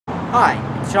Hi,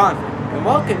 it's Jonathan, and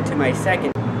welcome to my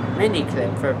second mini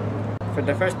clip for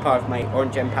the first part of my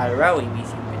Orange Empire Railway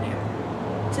Museum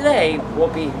video. Today, we'll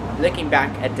be looking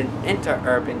back at the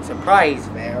Interurban Surprise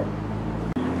Fair,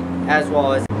 as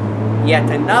well as yet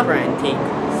another antique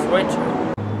switcher.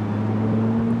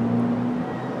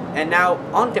 And now,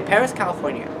 on to Perris,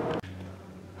 California.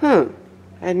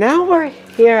 And now we're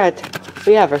here at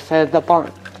the other side of the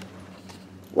barn.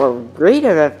 We're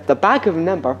reading at the back of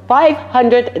number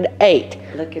 508.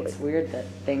 Look, it's weird that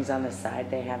things on the side,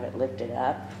 they have it lifted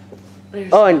up.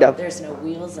 There's no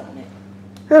wheels on it.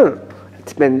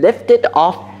 It's been lifted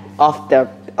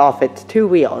off its two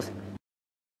wheels.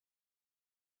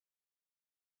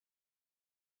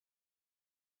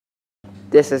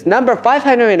 This is number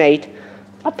 508,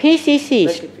 a PCC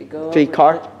Look, if you go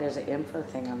streetcar. Look, there's an info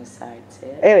thing on the side, see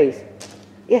it?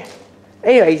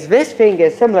 Anyways, this thing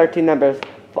is similar to numbers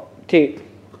to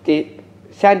the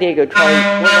San Diego Trolley.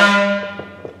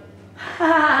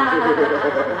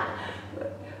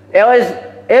 It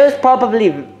was probably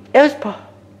not.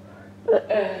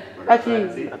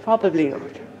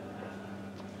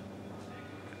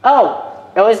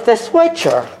 Oh, it was the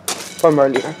switcher from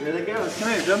earlier. Here they go. Come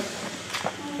here, Jim.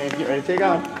 Okay, get ready to take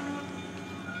off.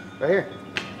 Right here.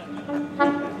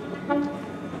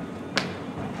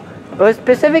 It was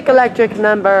Pacific Electric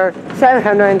number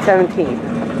 717.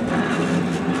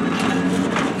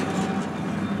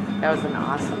 That was an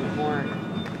awesome horn.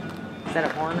 Is that a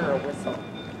horn or a whistle?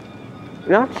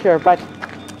 Not sure, but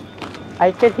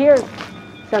I could hear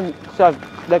some sort of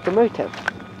locomotive.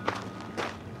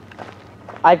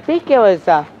 I think it was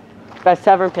the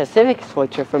Southern Pacific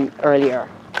switcher from earlier.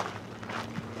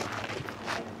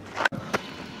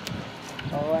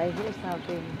 Oh, I hear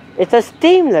something. It's a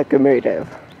steam locomotive.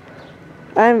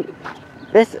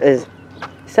 This is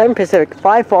Southern Pacific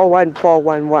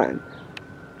 541411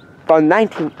 from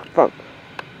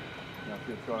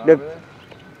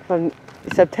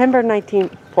September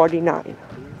 1949.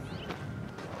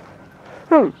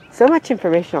 So much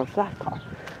information on flat car.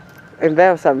 And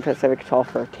there was Southern Pacific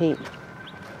 1213.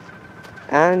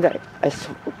 And a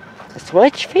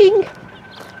switch thing?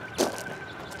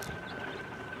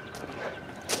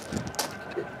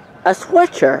 A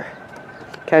switcher.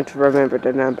 Can't remember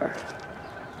the number.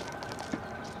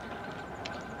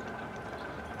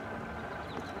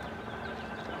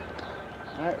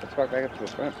 Alright, let's walk back up to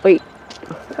the front. Wait,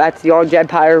 that's the Orange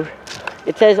Empire.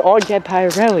 It says Orange Empire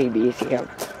Railway Museum.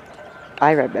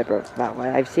 I remember that one.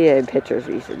 I've seen it in pictures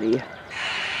recently.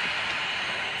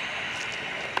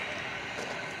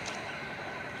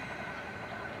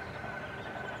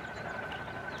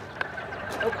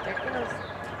 Oh, there it goes.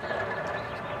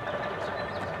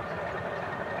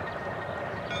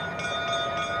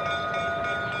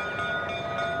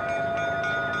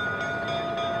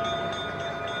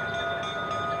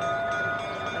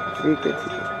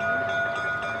 Frequency.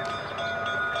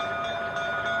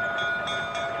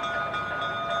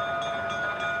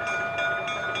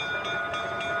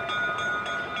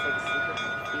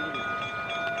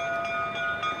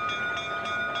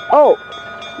 Oh,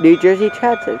 New Jersey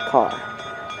Transit car.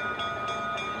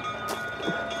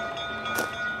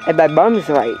 And my mom's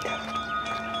right.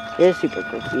 It's super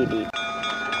graffiti.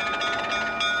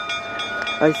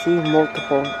 I see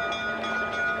multiple.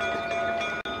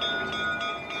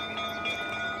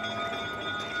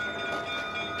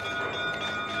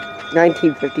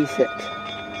 (1956).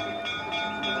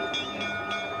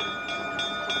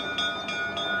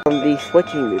 The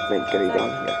switching movement going on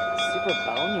here. Super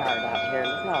boneyard out here.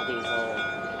 Look at all these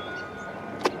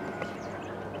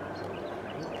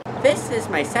old. This is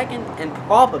my second and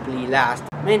probably last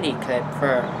mini clip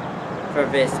for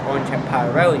this Orange Empire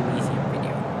Railway Museum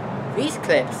video. These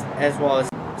clips, as well as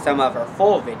some other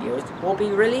full videos, will be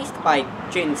released by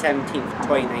June 17th,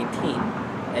 2019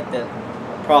 at the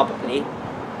probably.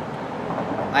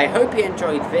 I hope you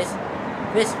enjoyed this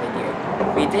video.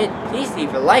 If you did, please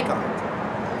leave a like on it.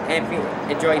 And if you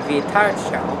enjoyed the entire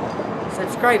channel,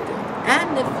 subscribe to it.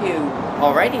 And if you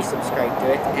already subscribed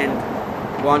to it and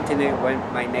want to know when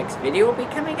my next video will be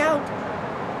coming out,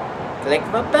 click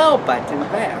the bell button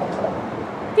there.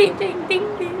 Ding ding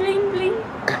ding ding ding ding.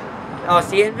 I'll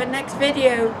see you in the next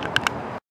video.